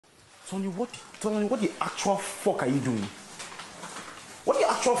Tony, what the actual fuck are you doing? What the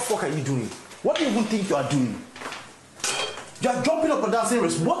actual fuck are you doing? What do you even think you are doing? You are jumping up and down saying,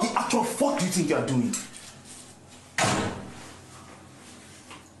 what the actual fuck do you think you are doing?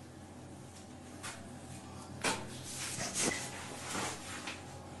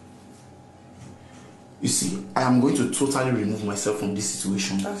 You see, I am going to totally remove myself from this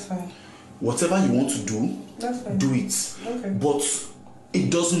situation. That's fine. Whatever you want to do, that's fine. Do it. Okay. But it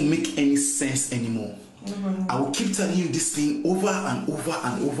doesn't make any sense anymore. Mm-hmm. I will keep telling you this thing over and over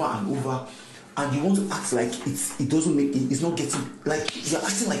and over and over, and you want to act like it doesn't make it, it's not getting, like you're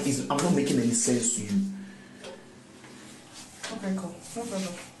acting like I'm not making any sense to you. Okay, cool. No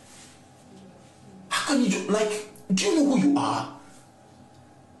problem. How can you do you know who you are?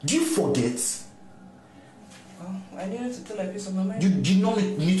 Do you forget? Well, I needed to tell a piece of my mind. You did not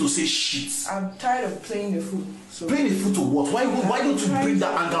need to say shit. I'm tired of playing the fool. So playing the fool to what? Why don't you bring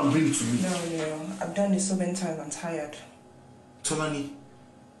that anger and bring it to me? No. I've done this so many times. I'm tired. Tolani,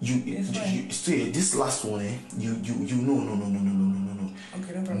 you stay. This last one, no.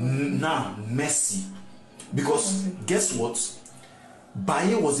 Okay, no problem. Nah, mercy. Because guess what?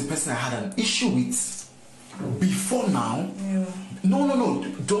 Baye was the person I had an issue with before now. Yeah. No.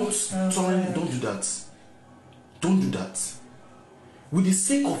 Don't, Tolani, don't do that. Don't do that. With the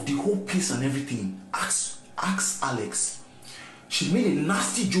sake of the whole peace and everything, ask Alex. She made a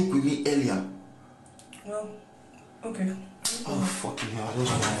nasty joke with me earlier. Well, okay. Oh, fucking hell. I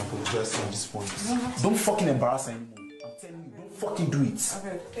just want to apologize at this point. Don't fucking embarrass anymore. I'm telling you, don't fucking do it.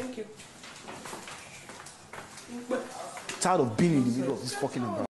 Okay, thank you. Tired of being in the middle of this fucking embarrassment.